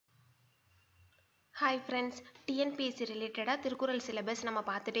Hi friends, TNPSC related Thirukkural syllabus நம்ம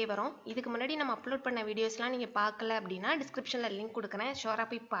பார்த்துட்டே வரோம். இதுக்கு முன்னாடி நம்ம அப்லோட் பண்ண வீடியோஸ்லாம் நீங்க பார்க்கல அப்படினா டிஸ்கிரிப்ஷன்ல லிங்க் கொடுக்கிறேன். ஷூரா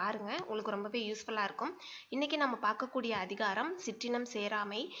போய் பாருங்க. உங்களுக்கு ரொம்பவே யூஸ்ஃபுல்லா இருக்கும். இன்னைக்கு நம்ம பார்க்கக்கூடிய அதிகாரம் சிற்றினம்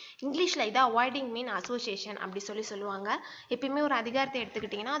சேராமை. இங்கிலீஷ்ல இத அவாய்டிங் மீன் அசோசியேஷன் அப்படி சொல்லுவாங்க. எப்பவுமே ஒரு அதிகாரத்தை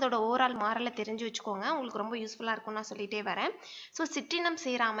எடுத்துக்கிட்டீங்கன்னா அதோட ஓவரால் மாரலை தெரிஞ்சு வச்சுக்கோங்க. உங்களுக்கு ரொம்ப யூஸ்ஃபுல்லா இருக்கும் நான் சொல்லிட்டே வரேன். சோ சிற்றினம்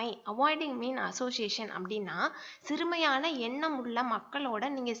சேராமை அவாய்டிங் மீன் அசோசியேஷன் அப்படினா சிறுமையான எண்ணம் உள்ள மக்களோட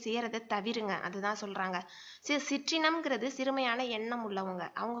நீங்க சேரதை தவிருங்க. அதுதான் சொல்றாங்க. சிற்றினம்ங்கிறது சிறுமையான எண்ணம் உள்ளவங்க,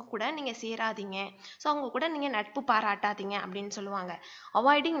 அவங்க கூட நீங்க சேராதீங்க. சோ அவங்க கூட நீங்க நட்பு பாராட்டாதீங்க அப்படின்னு சொல்லுவாங்க.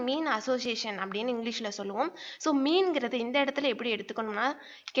 அவாய்டிங் மீன் அசோசியேஷன் அப்படின்னு இங்கிலீஷ்ல சொல்லுவோம். சோ மீன்ங்கிறது இந்த இடத்துல எப்படி எடுத்துக்கணும்னா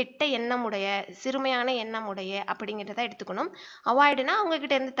கெட்ட எண்ணமுடைய, சிறுமையான எண்ணமுடைய அப்படிங்கிறத எடுத்துக்கணும். அவாய்டுனா அவங்க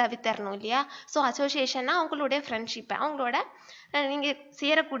கிட்ட இருந்து தவிர்த்தரணும் இல்லையா. சோ அசோசியேஷன்னா அவங்களுடைய ஃப்ரெண்ட்ஷிப், அவங்களோட நீங்க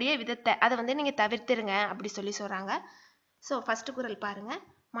சேரக்கூடிய விதத்தை அதை வந்து நீங்க தவிர்த்துருங்க அப்படி சொல்றாங்க. சோ ஃபர்ஸ்ட் குறள் பாருங்க.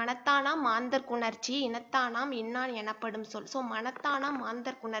 மனத்தானாம் மாந்தர் குணர்ச்சி இனத்தானாம் இன்னான் எனப்படும் சொல். ஸோ மனத்தானாம்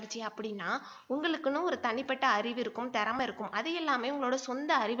மாந்தர் குணர்ச்சி அப்படின்னா உங்களுக்குன்னு ஒரு தனிப்பட்ட அறிவு இருக்கும், திறமை இருக்கும். அது எல்லாமே உங்களோட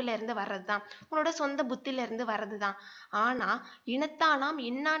சொந்த அறிவுல இருந்து வர்றது தான், உங்களோட சொந்த புத்தில இருந்து வர்றது தான். ஆனா இனத்தானாம்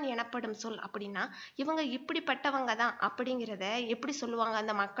இன்னான் எனப்படும் சொல் அப்படின்னா இவங்க இப்படிப்பட்டவங்க தான் அப்படிங்கிறத எப்படி சொல்லுவாங்க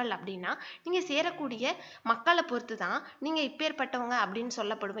அந்த மக்கள் அப்படின்னா நீங்க சேரக்கூடிய மக்களை பொறுத்து தான் நீங்க இப்பேற்பட்டவங்க அப்படின்னு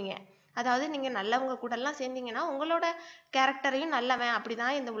சொல்லப்படுவீங்க. அதாவது நீங்க நல்லவங்க கூட எல்லாம் சேர்ந்தீங்கன்னா உங்களோட கேரக்டரையும் நல்லவன்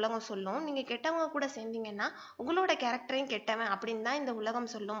அப்படிதான் இந்த உலகம் சொல்லும். நீங்க கெட்டவங்க கூட சேர்ந்தீங்கன்னா உங்களோட கேரக்டரையும் கெட்டவன் அப்படின்னு தான் இந்த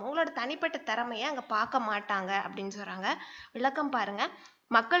உலகம் சொல்லும். உங்களோட தனிப்பட்ட திறமையை அங்க பார்க்க மாட்டாங்க அப்படின்னு சொல்றாங்க. விளக்கம் பாருங்க.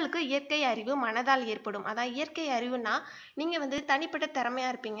 மக்களுக்கு இயற்கை அறிவு மனதால் ஏற்படும். அதாவது இயற்கை அறிவுனா நீங்க வந்து தனிப்பட்ட திறமையா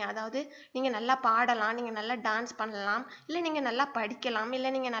இருப்பீங்க. அதாவது நீங்க நல்லா பாடலாம், நீங்க நல்லா டான்ஸ் பண்ணலாம், இல்ல நீங்க நல்லா படிக்கலாம், இல்ல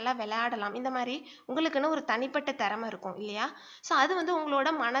நீங்க நல்லா விளையாடலாம். இந்த மாதிரி உங்களுக்குன்னு ஒரு தனிப்பட்ட திறமை இருக்கும் இல்லையா. சோ அது வந்து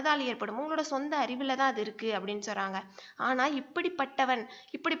உங்களோட மனதால் ஏற்படும், உங்களோட சொந்த அறிவுல தான் அது இருக்கு அப்படின்னு சொல்றாங்க. ஆனா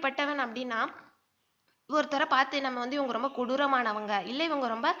இப்படிப்பட்டவன் அப்படின்னா ஒருத்தரை பார்த்து நம்ம வந்து இவங்க ரொம்ப கொடூரமானவங்க, இல்லை இவங்க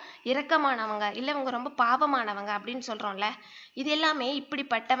ரொம்ப இரக்கமானவங்க, இல்லை இவங்க ரொம்ப பாவமானவங்க அப்படின்னு சொல்றோம்ல. இது எல்லாமே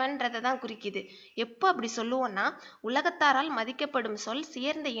இப்படிப்பட்டவன்றதை தான் குறிக்குது. எப்போ அப்படி சொல்லுவோம்னா உலகத்தாரால் மதிக்கப்படும் சொல்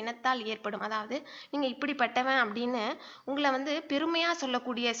சேர்ந்த இனத்தால் ஏற்படும். அதாவது நீங்க இப்படிப்பட்டவன் அப்படின்னு உங்களை வந்து பெருமையா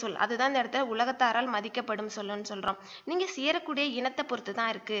சொல்லக்கூடிய சொல், அதுதான் இந்த இடத்துல உலகத்தாரால் மதிக்கப்படும் சொல்லுன்னு சொல்றோம். நீங்க சேரக்கூடிய இனத்தை பொறுத்து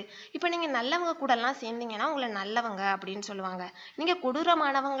தான் இருக்கு. இப்போ நீங்க நல்லவங்க கூட எல்லாம் சேர்ந்தீங்கன்னா உங்களை நல்லவங்க அப்படின்னு சொல்லுவாங்க. நீங்க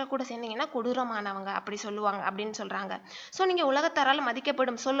கொடூரமானவங்க கூட சேர்ந்தீங்கன்னா கொடூரமானவங்க அப்படி சொல்லுவாங்க அப்படின்னு சொல்றாங்க. சோ நீங்க உலகத்தாரால்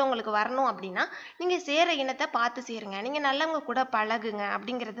மதிக்கப்படும் சொல் உங்களுக்கு வரணும் அப்படின்னா நீங்க சேர இனத்தை பார்த்து சேருங்க, நீங்க நல்லவங்க கூட பழகுங்க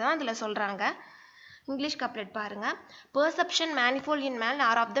அப்படிங்கிறது தான் இதுல சொல்றாங்க. இங்கிலீஷ் கப்லெட் பாருங்க. Perception manifold in man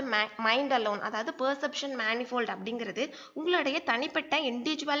R of the mind alone. அதாவது பெர்செப்ஷன் மேனிஃபோல்ட் அப்படிங்கிறது உங்களுடைய தனிப்பட்ட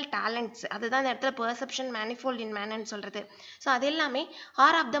இண்டிவிஜுவல் டேலண்ட்ஸ், அதுதான் இந்த இடத்துல பெர்செப்ஷன் மேனிஃபோல்ட் இன் மேன் சொல்றது. ஸோ அது எல்லாமே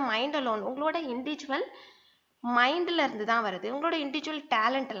R of the mind alone, உங்களோட இண்டிவிஜுவல் மைண்ட்ல இருந்து தான் வருது. உங்களோட இண்டிவிஜுவல்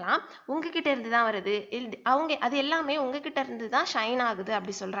டேலண்ட் எல்லாம் உங்ககிட்ட இருந்து தான் வருது. அவங்க அது எல்லாமே உங்ககிட்ட இருந்து தான் ஷைன் ஆகுது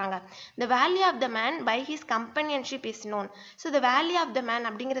அப்படி சொல்றாங்க. The value of the man by his companionship is known. So the value of the man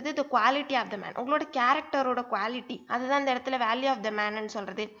அப்படிங்கிறது the quality of the man, உங்களோட கேரக்டரோட குவாலிட்டி, அதுதான் இந்த இடத்துல வேல்யூ ஆஃப் த மேன்னு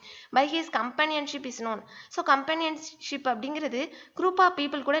சொல்றது. By his companionship is known. So கம்பெனியன்ஷிப் அப்படிங்கிறது group of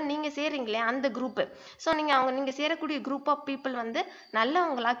people கூட நீங்க சேருங்களே அந்த குரூப். ஸோ நீங்க சேரக்கூடிய குரூப் ஆஃப் பீப்புள் வந்து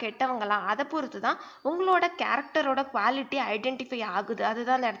நல்லவங்களா கெட்டவங்களா அதை பொறுத்து தான் உங்களோட கேரக்டரோட குவாலிட்டி ஐடென்டிஃபை ஆகுது.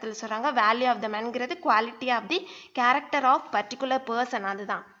 அதுதான் அந்த இடத்துல சொல்றாங்க value of the மேன்ங்கிறது quality of the character of particular person.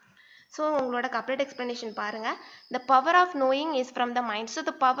 அதுதான். ஸோ உங்களோட கப்லெட் எக்ஸ்பிளனேஷன் பாருங்க. The power of knowing is from the mind. So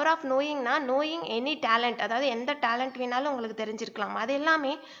the power of நோயிங்னா knowing any talent, அதாவது எந்த டேலண்ட் வேணாலும் உங்களுக்கு தெரிஞ்சிருக்கலாம், அது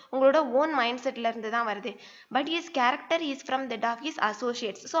எல்லாமே உங்களோட ஓன் மைண்ட் செட்ல இருந்து தான் வருது. But is character is from that of is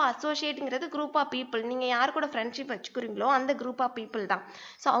Associates. So அசோசியேட்ங்கிறது group of people, நீங்க யார் கூட ஃப்ரெண்ட்ஷிப் வச்சுக்கிறீங்களோ அந்த குரூப் ஆஃப் பீப்புள் தான்.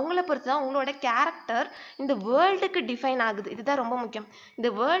 ஸோ அவங்கள பொறுத்து தான் உங்களோட கேரக்டர் இந்த வேர்ல்டுக்கு டிஃபைன் ஆகுது. இதுதான் ரொம்ப முக்கியம்.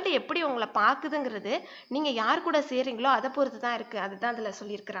 இந்த வேர்ல்டு எப்படி உங்களை பார்க்குதுங்கிறது நீங்க யார் கூட சேரீங்களோ அதை பொறுத்து தான் இருக்கு. அதுதான் அதில்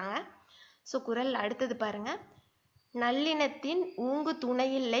சொல்லியிருக்கிறாங்க. ஸோ குறள் அடுத்தது பாருங்க. நல்லினத்தின் ஊங்கு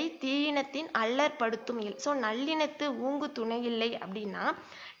துணையில்லை தீயினத்தின் அல்லற்படுத்தும் இல். ஸோ நல்லினத்து ஊங்கு துணையில்லை அப்படின்னா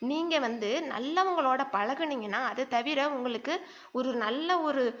நீங்க வந்து நல்லவங்களோட பழகுனீங்கன்னா அதை தவிர உங்களுக்கு ஒரு நல்ல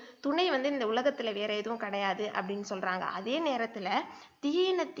ஒரு துணை வந்து இந்த உலகத்துல வேற எதுவும் கிடையாது அப்படின்னு சொல்றாங்க. அதே நேரத்துல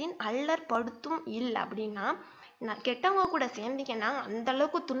தீயினத்தின் அல்லற்படுத்தும் இல் அப்படின்னா கெட்டவங்க கூட சேர்ந்தீங்கன்னா அந்த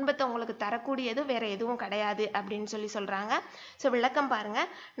அளவுக்கு துன்பத்தை உங்களுக்கு தரக்கூடியது வேற எதுவும் கிடையாது அப்படின்னு சொல்றாங்க. ஸோ விளக்கம் பாருங்க.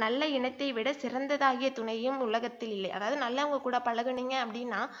 நல்ல இனத்தை விட சிறந்ததாகிய துணையும் உலகத்தில் இல்லை. அதாவது நல்லவங்க கூட பழகுனீங்க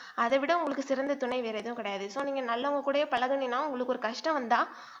அப்படின்னா அதை விட உங்களுக்கு சிறந்த துணை வேற எதுவும் கிடையாது. ஸோ நீங்க நல்லவங்க கூட பழகுனீங்கன்னா உங்களுக்கு ஒரு கஷ்டம் வந்தா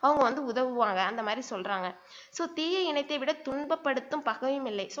அவங்க வந்து உதவுவாங்க அந்த மாதிரி சொல்றாங்க. ஸோ தீய இனத்தை விட துன்பப்படுத்தும் பகையும்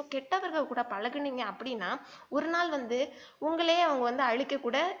இல்லை. ஸோ கெட்டவர்கள் கூட பழகுனீங்க அப்படின்னா ஒரு நாள் வந்து உங்களே அவங்க வந்து அழிக்க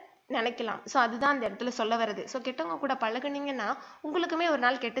கூட நினைக்கலாம். ஸோ அதுதான் அந்த இடத்துல சொல்ல வருது. ஸோ கெட்டவங்க கூட பழகுனீங்கன்னா உங்களுக்குமே ஒரு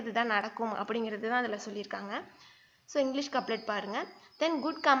நாள் கெட்டது தான் நடக்கும் அப்படிங்கிறது தான் அதில் சொல்லியிருக்காங்க. ஸோ இங்கிலீஷ் கப்லெட் பாருங்க. Then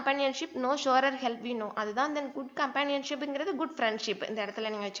good கம்பெனியன்ஷிப் no ஷோரர் help we know. அதுதான் தென் குட் கம்பெனியன்ஷிப்ங்கிறது குட் ஃப்ரெண்ட்ஷிப் இந்த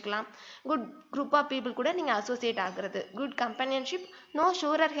இடத்துல நீங்கள் வச்சுக்கலாம். குட் குரூப் ஆஃப் பீப்புள் கூட நீங்கள் அசோசியேட் ஆகுறது. Good கம்பெனியன்ஷிப் no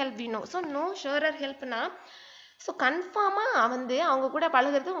ஷோரர் help we know. So no ஷோரர் ஹெல்ப்னா so கன்ஃபார்மாக வந்து அவங்க கூட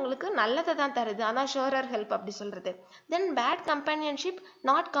பழகிறது உங்களுக்கு நல்லதை தான் தருது. அதான் ஷோரர் ஹெல்ப் அப்படி சொல்கிறது. தென் பேட் கம்பெனியன்ஷிப்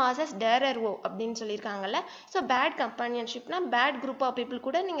நாட் காசஸ் டேரர் அப்படின்னு சொல்லியிருக்காங்கல்ல. So bad கம்பெனியன்ஷிப்னா bad group of people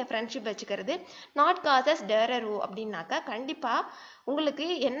கூட நீங்கள் ஃப்ரெண்ட்ஷிப் வச்சுக்கிறது. நாட் காசஸ் டேரர் அப்படின்னாக்கா கண்டிப்பாக உங்களுக்கு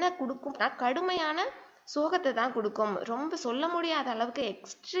என்ன கொடுக்கும்னா கடுமையான சோகத்தை தான் கொடுக்கும். ரொம்ப சொல்ல முடியாத அளவுக்கு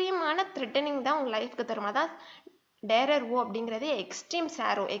எக்ஸ்ட்ரீமான த்ரெட்டனிங் தான் உங்கள் லைஃப்க்கு தரும். அதான் டேரர் அப்படிங்கிறது எக்ஸ்ட்ரீம்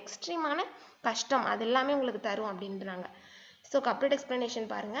சாரோ, எக்ஸ்ட்ரீமான கஷ்டம், அது எல்லாமே உங்களுக்கு தரும் அப்படின்றாங்க. ஸோ கப்லெட் எக்ஸ்பிளனேஷன்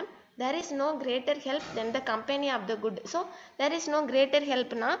பாருங்க. there is no greater help than the company of the good. So there is no greater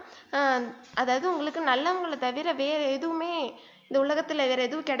helpனா அதாவது உங்களுக்கு நல்லவங்களை தவிர வேறு எதுவுமே இந்த உலகத்தில் வேறு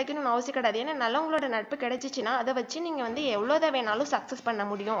எதுவும் கிடைக்கணும்னு அவசியம் கிடையாது. ஏன்னா நல்லவங்களோட நட்பு கிடைச்சிச்சின்னா அதை வச்சு நீங்கள் வந்து எவ்வளோதான் வேணாலும் சக்ஸஸ் பண்ண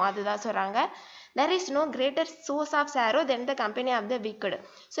முடியும், அதுதான் சொல்கிறாங்க. there is no greater source of sorrow than the company of the wicked.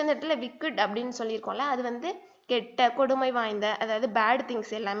 So இந்த இடத்துல wicked அப்படின்னு சொல்லியிருக்கோம்ல, அது வந்து கெட்ட கொடுமை வாய்ந்த, அதாவது பேட்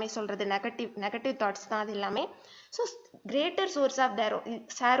திங்ஸ் எல்லாமே சொல்கிறது, நெகட்டிவ் தாட்ஸ் தான் அது எல்லாமே. So greater source of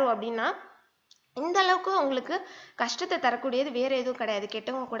sorrow அப்படின்னா இந்த அளவுக்கு உங்களுக்கு கஷ்டத்தை தரக்கூடியது வேறு எதுவும் கிடையாது.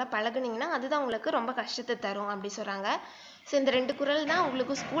 கெட்டவங்க கூட பழகுனீங்கன்னா அதுதான் உங்களுக்கு ரொம்ப கஷ்டத்தை தரும் அப்படி சொல்கிறாங்க. ஸோ இந்த 2 குறள் தான்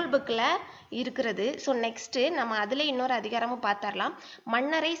உங்களுக்கு ஸ்கூல் புக்கில் இருக்கிறது. ஸோ நெக்ஸ்ட்டு நம்ம அதில் இன்னொரு அதிகாரமும் பார்த்துடலாம்.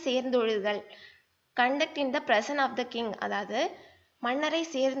 மன்னரை சேர்ந்தொழுகல் conduct in the present of the king. அதாவது மன்னரை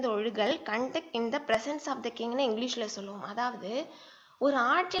சேர்ந்த ஒழுகல் conduct in the presence of the கிங்னு இங்கிலீஷில் சொல்லுவோம். அதாவது ஒரு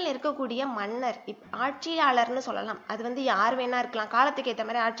ஆட்சியில் இருக்கக்கூடிய மன்னர், ஆட்சியாளர்னு சொல்லலாம், அது வந்து யார் வேணா இருக்கலாம், காலத்துக்கு ஏற்ற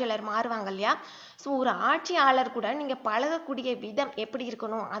மாதிரி ஆட்சியாளர் மாறுவாங்க இல்லையா. ஸோ ஒரு ஆட்சியாளர் கூட நீங்கள் பழகக்கூடிய விதம் எப்படி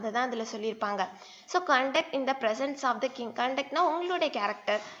இருக்கணும் அதை தான் அதில் சொல்லியிருப்பாங்க. So conduct in the presence of the king. கண்டக்ட்னா உங்களுடைய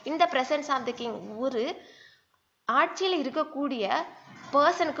character. In the presence of the king, ஒரு ஆட்சியில் இருக்கக்கூடிய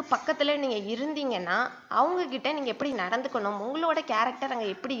பர்சனுக்கு பக்கத்தில் நீங்கள் இருந்தீங்கன்னா அவங்கக்கிட்ட நீங்கள் எப்படி நடந்துக்கணும், உங்களோட கேரக்டர் அங்கே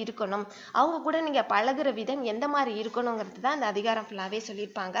எப்படி இருக்கணும், அவங்க கூட நீங்கள் பழகுற விதம் எந்த மாதிரி இருக்கணுங்கிறது தான் அந்த அதிகாரம் ஃபுல்லாகவே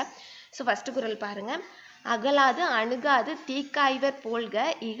சொல்லியிருப்பாங்க. ஸோ ஃபஸ்ட்டு குறள் பாருங்கள். அகலாது அணுகாது தீக்காய்வர் போல்க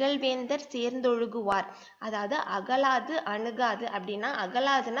இகழ்வேந்தர் சேர்ந்தொழுகுவார். அதாவது அகலாது அணுகாது அப்படின்னா,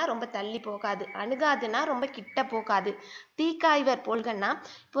 அகலாதுன்னா ரொம்ப தள்ளி போகாது, அணுகாதுன்னா ரொம்ப கிட்ட போகாது, தீக்காய்வர் போல்கன்னா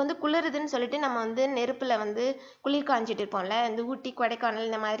இப்போ வந்து குளிருதுன்னு சொல்லிட்டு நம்ம வந்து நெருப்பில் வந்து குளிர் காஞ்சிட்டு இருப்போம்ல, இந்த ஊட்டி கொடைக்கானல்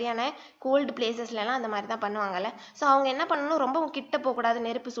இந்த மாதிரியான கோல்டு பிளேசஸ்லாம் அந்த மாதிரி தான் பண்ணுவாங்கல்ல. ஸோ அவங்க என்ன பண்ணணும், ரொம்ப கிட்ட போகக்கூடாது,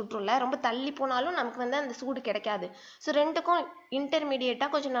 நெருப்பு சுற்றும்ல, ரொம்ப தள்ளி போனாலும் நமக்கு வந்து அந்த சூடு கிடைக்காது. ஸோ ரெண்டுக்கும்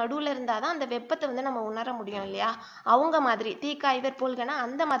இன்டர்மீடியேட்டாக கொஞ்சம் நடுவில் இருந்தால் தான் அந்த வெப்பத்தை வந்து நம்ம உணர முடியும் இல்லையா. அவங்க மாதிரி தீக்காய்வர் போல்கன்னா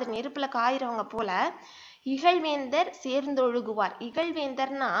அந்த மாதிரி நெருப்பில் காயிறவங்க போல இகழ்வேந்தர் சேர்ந்தொழுகுவார்.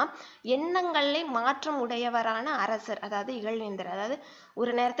 இகழ்வேந்தர்னா எண்ணங்களை மாற்றம் உடையவரான அரசர், அதாவது இகழ்வேந்தர். அதாவது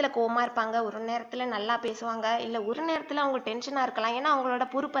ஒரு நேரத்தில் கோவமாக இருப்பாங்க, ஒரு நேரத்தில் நல்லா பேசுவாங்க, இல்லை ஒரு நேரத்தில் அவங்க டென்ஷனாக இருக்கலாம், ஏன்னா அவங்களோட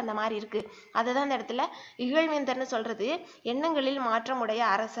பொறுப்பு அந்த மாதிரி இருக்குது. அதுதான் அந்த இடத்துல இகழ்வேந்தர்னு சொல்கிறது எண்ணங்களில் மாற்றம் உடைய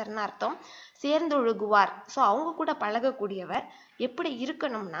அரசர்னு அர்த்தம். சேர்ந்தொழுகுவார், ஸோ அவங்க கூட பழகக்கூடியவர் எப்படி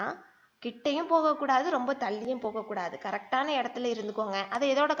இருக்கணும்னா கிட்டையும் போகக்கூடாது, ரொம்ப தள்ளியும் போகக்கூடாது, கரெக்டான இடத்துல இருந்துக்கோங்க. அதை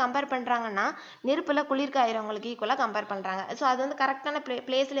எதோட கம்பேர் பண்ணுறாங்கன்னா நெருப்பில் குளிர்காயிறவங்களுக்கு ஈக்குவலாக கம்பேர் பண்ணுறாங்க. ஸோ அது வந்து கரெக்டான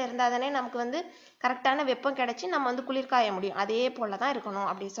பிளேஸில் இருந்தால் தானே நமக்கு வந்து கரெக்டான வெப்பம் கிடச்சி நம்ம வந்து குளிர்காய முடியும். அதே போல் தான் இருக்கணும்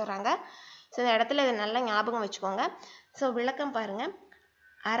அப்படின்னு சொல்கிறாங்க. ஸோ இந்த இடத்துல இதை நல்லா ஞாபகம் வச்சுக்கோங்க. ஸோ விளக்கம் பாருங்கள்.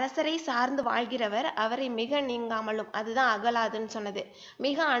 அரசரை சார்ந்து வாழ்கிறவர் அவரை மிக நீங்காமலும், அதுதான் அகலாதுன்னு சொன்னது.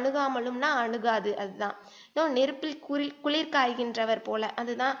 மிக அணுகாமலும்னா அணுகாது, அதுதான். நெருப்பில் குளிர் காய்கின்றவர் போல,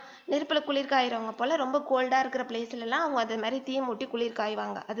 அதுதான் நெருப்பில் குளிர் காய்கிறவங்க போல ரொம்ப கோல்டாக இருக்கிற பிளேஸ்லலாம் அவங்க அது மாதிரி தீ மூட்டி குளிர்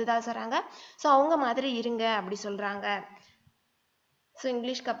காய்வாங்க, அதுதான் சொல்கிறாங்க. ஸோ அவங்க மாதிரி இருங்க அப்படி சொல்கிறாங்க. ஸோ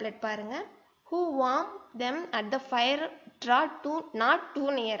இங்கிலீஷ் கப்லெட் பாருங்க. who warm them at the fire draw to not too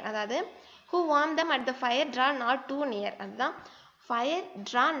near. அதாவது who warm them at the fire draw not too near, அதுதான் ஃபயர்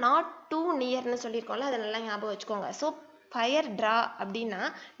ட்ரா நாட் டூ நியர்னு சொல்லியிருக்கோம்ல, அதை நல்லா ஞாபகம் வச்சுக்கோங்க. ஸோ ஃபயர் ட்ரா அப்படின்னா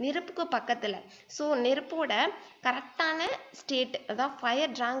நெருப்புக்கு பக்கத்தில். ஸோ நெருப்போட கரெக்டான ஸ்டேட், அதான்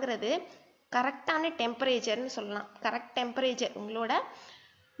ஃபயர் ட்ராங்கிறது கரெக்டான டெம்பரேச்சர்னு சொல்லலாம். கரெக்ட் டெம்பரேச்சர், உங்களோட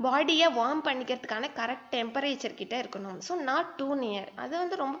பாடியை வார்ம் பண்ணிக்கிறதுக்கான கரெக்ட் டெம்பரேச்சர் கிட்ட இருக்கணும். ஸோ நாட் டூ நியர், அது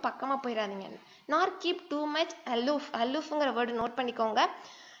வந்து ரொம்ப பக்கமாக போயிடாதீங்க. Not keep too much aloof. அலூஃப்ங்கிற word note பண்ணிக்கோங்க,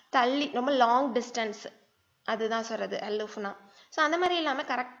 தள்ளி, ரொம்ப லாங் டிஸ்டன்ஸ், அதுதான் சொல்கிறது அலூஃப்னா. ஸோ அந்த மாதிரி இல்லாமல்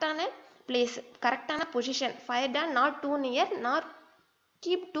கரெக்டான பிளேஸ், கரெக்டான position. ஃபயர்டா not two near, not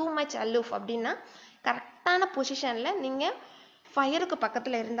keep too much aloof அப்படின்னா கரெக்டான பொசிஷனில் நீங்கள் ஃபயருக்கு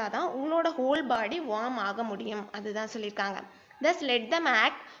பக்கத்தில் இருந்தால் தான் உங்களோட ஹோல் பாடி வார்ம் ஆக முடியும், அதுதான் சொல்லியிருக்காங்க. thus let them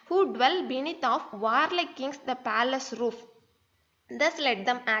act who dwell beneath of warlike kings the palace roof. thus let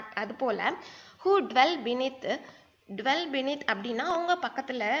them act. அது போல who dwell beneath அப்படின்னா அவங்க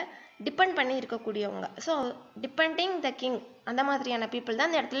பக்கத்தில் டிபெண்ட் பண்ணி இருக்கக்கூடியவங்க. ஸோ டிபெண்டிங் த கிங் அந்த மாதிரியான பீப்புள் தான்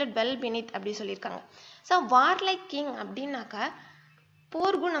இந்த இடத்துல dwell beneath அப்படி சொல்லியிருக்காங்க. ஸோ warlike கிங் அப்படின்னாக்கா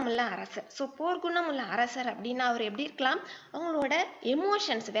போர்க்குணம் உள்ள அரசர். ஸோ போர்க்குணம் உள்ள அரசர் அப்படின்னா அவர் எப்படி இருக்கலாம், அவங்களோட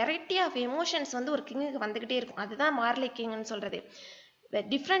எமோஷன்ஸ், வெரைட்டி ஆஃப் எமோஷன்ஸ் வந்து ஒரு கிங்குக்கு வந்துக்கிட்டே இருக்கும். அதுதான் warlike கிங்னு சொல்கிறது.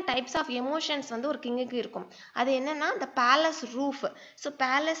 டிஃப்ரெண்ட் டைப்ஸ் ஆஃப் எமோஷன்ஸ் வந்து ஒரு கிங்குக்கு இருக்கும். அது என்னன்னா இந்த பேலஸ் ரூஃப். ஸோ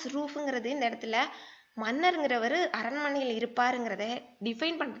பேலஸ் ரூஃபுங்கிறது இந்த இடத்துல மன்னருங்கிறவர் அரண்மனையில் இருப்பாருங்கிறத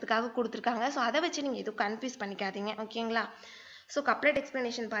டிஃபைன் பண்ணுறதுக்காக கொடுத்துருக்காங்க. ஸோ அதை வச்சு நீங்கள் எதுவும் கன்ஃபியூஸ் பண்ணிக்காதீங்க, ஓகேங்களா. ஸோ கப்லெட்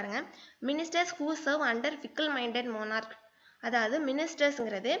எக்ஸ்பிளனேஷன் பாருங்கள். Ministers who serve under faecal minded monarch, அதாவது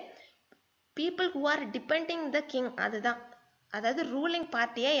மினிஸ்டர்ஸுங்கிறது people who are depending the king, அதுதான். அதாவது ரூலிங்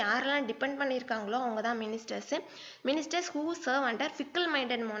பார்ட்டியை யாரெல்லாம் டிபெண்ட் பண்ணியிருக்காங்களோ அவங்க தான் ministers. Ministers who serve under faecal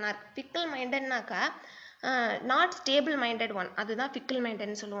minded monarch. Faecal மைண்டட்னாக்கா not stable minded one, அதுதான் faecal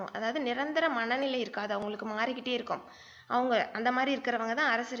மைண்டட்னு சொல்லுவோம். அதாவது நிரந்தர மனநிலை இருக்காது, அவங்களுக்கு மாறிக்கிட்டே இருக்கும். அவங்க அந்த மாதிரி இருக்கிறவங்க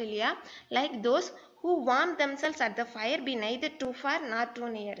தான் அரசர் இல்லையா. Like those who warm themselves at the fire be neither too far nor too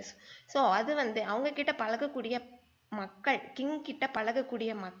near. So அது வந்து அவங்க கிட்ட பழகக்கூடிய மக்கள், கிங் கிட்ட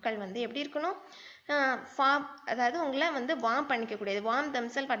பழகக்கூடிய மக்கள் வந்து எப்படி இருக்கணும், ஃபார்ம், அதாவது உங்களை வந்து warm பண்ணிக்கக்கூடியது. Warm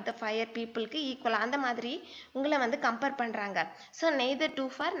themselves at the fire பீப்புளுக்கு ஈக்குவலாக அந்த மாதிரி உங்களை வந்து கம்பேர் பண்ணுறாங்க. So neither two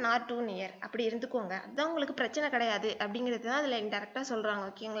for not two near அப்படி இருந்துக்கோங்க, அதுதான் உங்களுக்கு பிரச்சனை கிடையாது அப்படிங்கிறது தான் அதில் இன்டெரக்டாக சொல்கிறாங்க,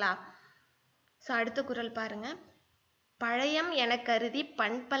 ஓகேங்களா. ஸோ அடுத்த குறள் பாருங்கள். பழையம் என கருதி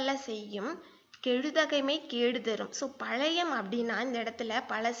பண்பல்ல செய்யும் கெழுதகைமை கேடு தரும். ஸோ பழையம் அப்படின்னா இந்த இடத்துல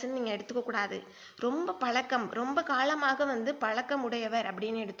பழசுன்னு நீங்கள் எடுத்துக்கக்கூடாது, ரொம்ப பழக்கம், ரொம்ப காலமாக வந்து பழக்கம் உடையவர்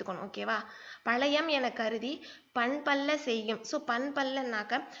அப்படின்னு எடுத்துக்கணும், ஓகேவா. பழையம் என கருதி பண்பல்ல செய்யும். ஸோ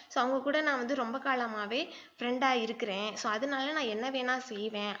பண்பல்லனாக்க ஸோ அவங்க கூட நான் வந்து ரொம்ப காலமாகவே ஃப்ரெண்டாக இருக்கிறேன், ஸோ அதனால நான் என்ன வேணால்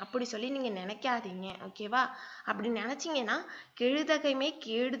செய்வேன் அப்படி சொல்லி நீங்கள் நினைக்காதீங்க, ஓகேவா. அப்படி நினச்சிங்கன்னா கெழுதகைமை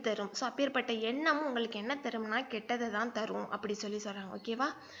கேடு தரும். ஸோ அப்பேற்பட்ட எண்ணமும் உங்களுக்கு என்ன தரும்னா கெட்டதை தான் தரும் அப்படி சொல்லி சொல்கிறாங்க, ஓகேவா.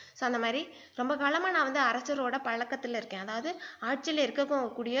 ஸோ அந்த மாதிரி ரொம்ப காலமாக நான் வந்து அரசரோட பழக்கத்தில் இருக்கேன், அதாவது ஆட்சியில்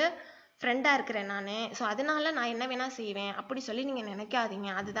இருக்கக்கூடிய ஃப்ரெண்டாக இருக்கிறேன் நான், ஸோ அதனால நான் என்ன வேணால் செய்வேன் அப்படி சொல்லி நீங்கள் நினைக்காதீங்க,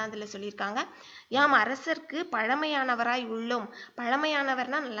 அதுதான் அதில் சொல்லியிருக்காங்க. யாம் அரசருக்கு பழமையானவராய் உள்ளோம்.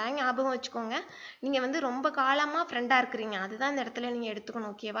 பழமையானவர்னா நல்லா ஞாபகம் வச்சுக்கோங்க, நீங்கள் வந்து ரொம்ப காலமாக ஃப்ரெண்டாக இருக்கிறீங்க, அதுதான் இந்த இடத்துல நீங்கள்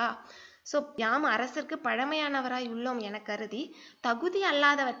எடுத்துக்கணும், ஓகேவா. ஸோ யாம் அரசருக்கு பழமையானவராய் உள்ளோம் என கருதி தகுதி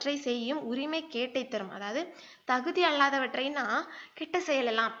அல்லாதவற்றை செய்யும் உரிமை கேட்டை தரும். அதாவது தகுதி அல்லாதவற்றைனா கெட்ட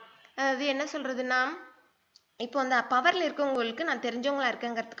செயலெல்லாம், அது என்ன சொல்கிறதுனா இப்போ அந்த பவரில் இருக்கவங்களுக்கு நான் தெரிஞ்சவங்களா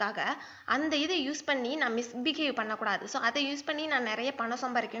இருக்கேங்கிறதுக்காக அந்த இதை யூஸ் பண்ணி நான் மிஸ்பிஹேவ் பண்ணக்கூடாது. ஸோ அதை யூஸ் பண்ணி நான் நிறைய பணம்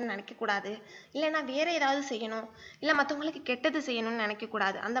சம்பாதிக்கணும்னு நினைக்கக்கூடாது, இல்லை நான் வேறு ஏதாவது செய்யணும், இல்லை மற்றவங்களுக்கு கெட்டது செய்யணும்னு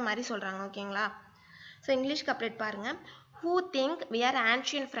நினைக்கக்கூடாது, அந்த மாதிரி சொல்கிறாங்க, ஓகேங்களா. ஸோ இங்கிலீஷ் கப்லெட் பாருங்கள். who think we are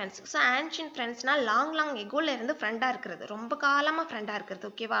ancient friends. So ancient friendsனா long எகோல இருந்து ஃப்ரெண்டாக இருக்கிறது, ரொம்ப காலமாக ஃப்ரெண்டாக இருக்கிறது,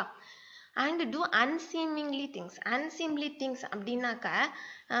 ஓகேவா. And two அன்சீமிங்லி things. அன்சீம்லி திங்ஸ் அப்படின்னாக்கா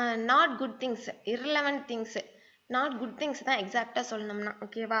not good things, irrelevant things, not good things தான் எக்ஸாக்டாக சொல்லணும்னா,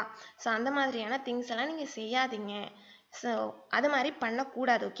 ஓகேவா. ஸோ அந்த மாதிரியான திங்ஸ் எல்லாம் நீங்கள் செய்யாதீங்க. ஸோ அது மாதிரி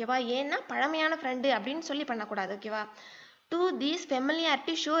பண்ணக்கூடாது, ஓகேவா. ஏன்னா பழமையான ஃப்ரெண்டு அப்படின்னு சொல்லி பண்ணக்கூடாது, ஓகேவா. To these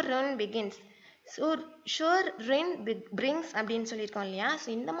familiarity sure run begins. So sure rain brings அப்படின்னு சொல்லியிருக்கோம் இல்லையா. ஸோ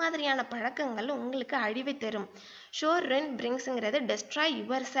இந்த மாதிரியான பழக்கங்கள் உங்களுக்கு அழிவை தரும். Sure rain பிரிங்ஸுங்கிறது destroy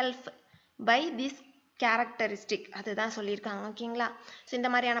your self by this characteristic, அதுதான் சொல்லியிருக்காங்க, ஓகேங்களா. ஸோ இந்த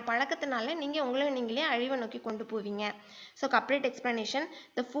மாதிரியான பழக்கத்தினால நீங்கள் உங்களை நீங்களே அழிவை நோக்கி கொண்டு போவீங்க. So couplet explanation.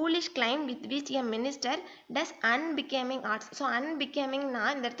 The foolish claim with which a minister does அன்பிகேமிங் arts. So அன்பிகேமிங்னா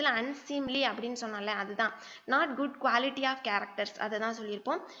இந்த இடத்துல அன்சீம்லி அப்படின்னு சொன்னால அதுதான், not good quality of characters அதை தான்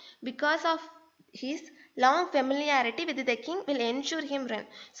சொல்லியிருப்போம். Because of his long familiarity with the king will ensure him run.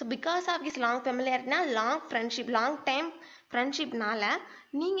 So because of his long familiarity na long friendship, long time friendship நால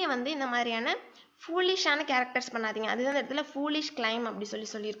நீங்க வந்து இந்த மாதிரியான ஃபூலிஷான கேரக்டர்ஸ் பண்ணாதீங்க, அதுதான் இந்த இடத்துல ஃபூலிஷ் கிளைம் அப்படி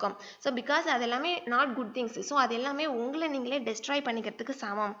சொல்லியிருக்கோம். ஸோ பிகாஸ் அது எல்லாமே நாட் குட் திங்ஸ், ஸோ அது எல்லாமே உங்களை நீங்களே டெஸ்ட்ராய் பண்ணிக்கிறதுக்கு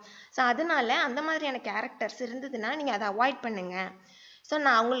சமம். ஸோ அதனால அந்த மாதிரியான கேரக்டர்ஸ் இருந்ததுன்னா நீங்கள் அதை அவாய்ட் பண்ணுங்க. ஸோ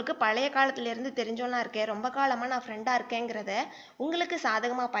நான் உங்களுக்கு பழைய காலத்துலேருந்து தெரிஞ்சவனா இருக்கேன், ரொம்ப காலமாக நான் ஃப்ரெண்டாக இருக்கேங்கிறத உங்களுக்கு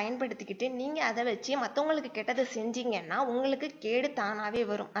சாதகமாக பயன்படுத்திக்கிட்டு நீங்கள் அதை வச்சு மற்றவங்களுக்கு கெட்டதை செஞ்சீங்கன்னா உங்களுக்கு கேடு தானாகவே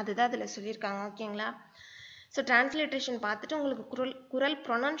வரும், அதுதான் அதில் சொல்லியிருக்காங்க, ஓகேங்களா. ஸோ டிரான்ஸ்லேட்டேஷன் பார்த்துட்டு உங்களுக்கு குரல்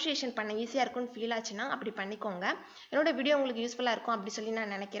ப்ரொனன்சியேஷன் பண்ண ஈஸியாக இருக்கும்னு ஃபீல் ஆச்சுன்னா அப்படி பண்ணிக்கோங்க. என்னோட வீடியோ உங்களுக்கு யூஸ்ஃபுல்லாக இருக்கும் அப்படி சொல்லி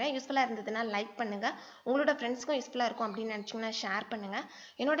நான் நினைக்கிறேன். யூஸ்ஃபுல்லாக இருந்ததுன்னா லைக் பண்ணுங்கள், உங்களோட ஃப்ரெண்ட்ஸ்க்கும் யூஸ்ஃபுல்லாக இருக்கும் அப்படின்னு நினச்சிங்கன்னா ஷேர் பண்ணுங்கள்.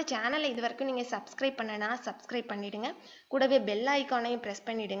 என்னோட சேனலை இது வரைக்கும் நீங்கள் சப்ஸ்கிரைப் பண்ணனா சப்ஸ்கிரைப் பண்ணிவிடுங்க, கூடவே பெல் ஐக்கானையும் ப்ரெஸ்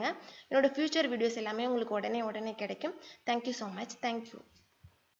பண்ணிவிடுங்க. என்னோட ஃபியூச்சர் வீடியோஸ் எல்லாமே உங்களுக்கு உடனே கிடைக்கும். Thank you so much. தேங்க்யூ.